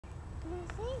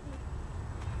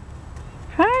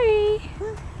Hi.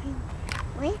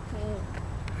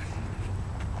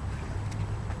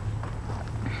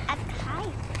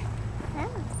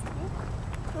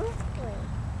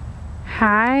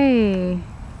 Hi.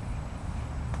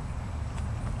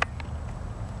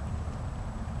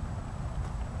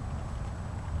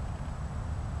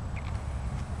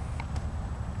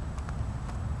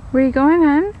 Where you going,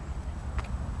 hon?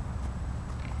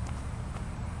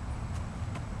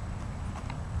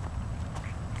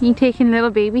 You taking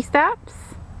little baby steps?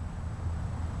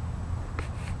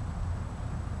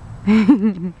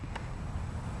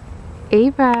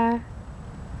 Ava.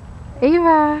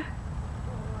 Ava.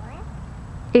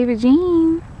 Ava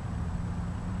Jean.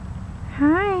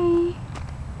 Hi.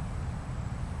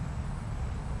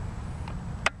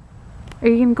 Are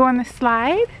you gonna go on the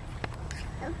slide?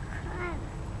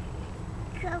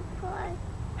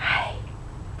 Hi.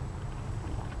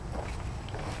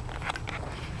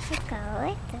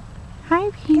 Hi,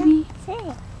 baby.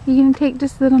 You gonna take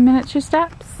just little miniature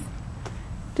steps?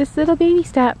 Just little baby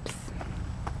steps.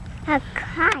 A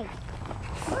kite.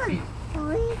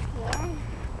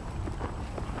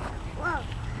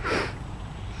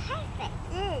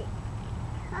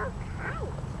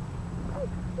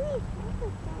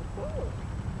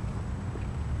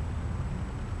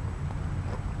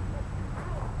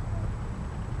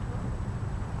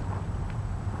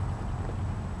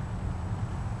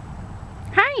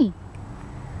 Hi.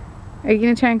 Are you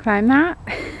gonna try and climb that?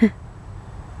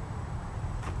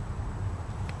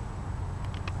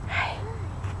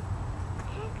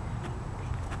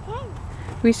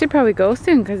 We should probably go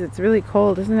soon because it's really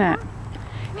cold, isn't it?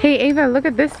 Hey Ava, look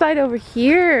at this slide over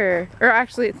here. Or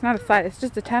actually, it's not a slide, it's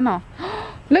just a tunnel.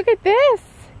 Look at this!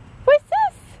 What's this?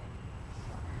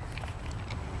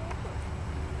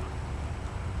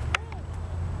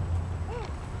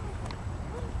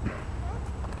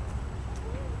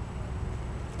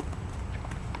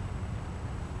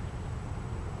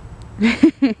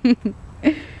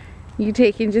 You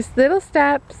taking just little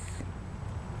steps.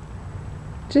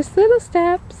 Just little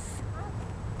steps.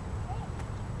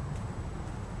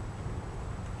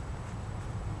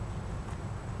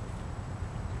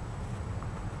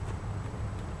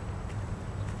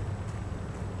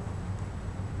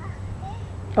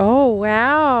 Oh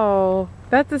wow,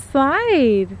 that's a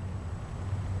slide.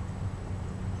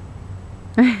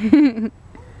 Are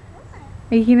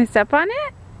you gonna step on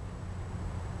it?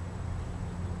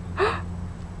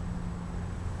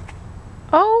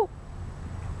 Oh,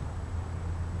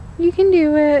 you can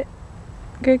do it.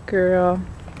 Good girl.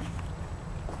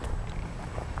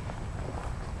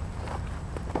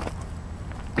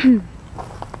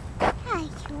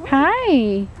 Hi.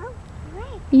 You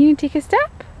gonna take a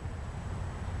step?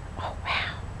 Oh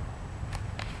wow.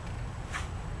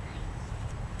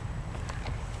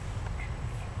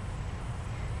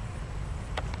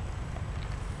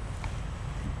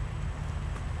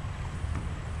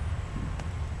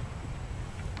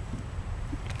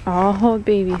 I'll hold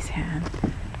baby's hand.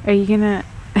 Are you gonna?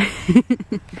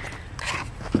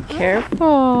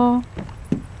 Careful.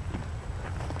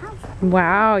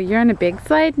 Wow, you're on a big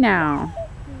slide now.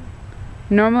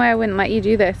 Normally I wouldn't let you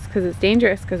do this because it's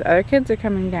dangerous because other kids are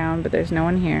coming down, but there's no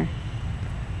one here.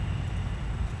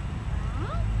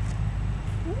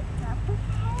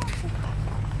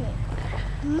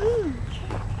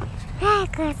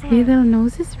 Your little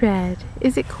nose is red.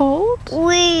 Is it cold?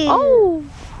 Oh!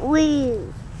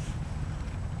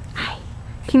 Hi.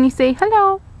 Can you say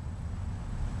hello?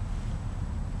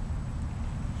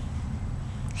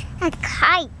 A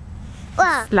kite.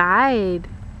 Slide.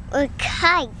 A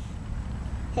kite.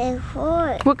 A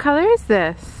horse. What color is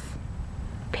this?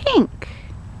 Pink.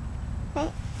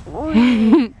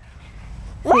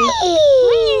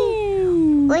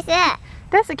 What's that?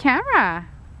 That's a camera.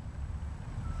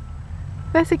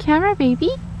 That's a camera,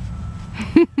 baby.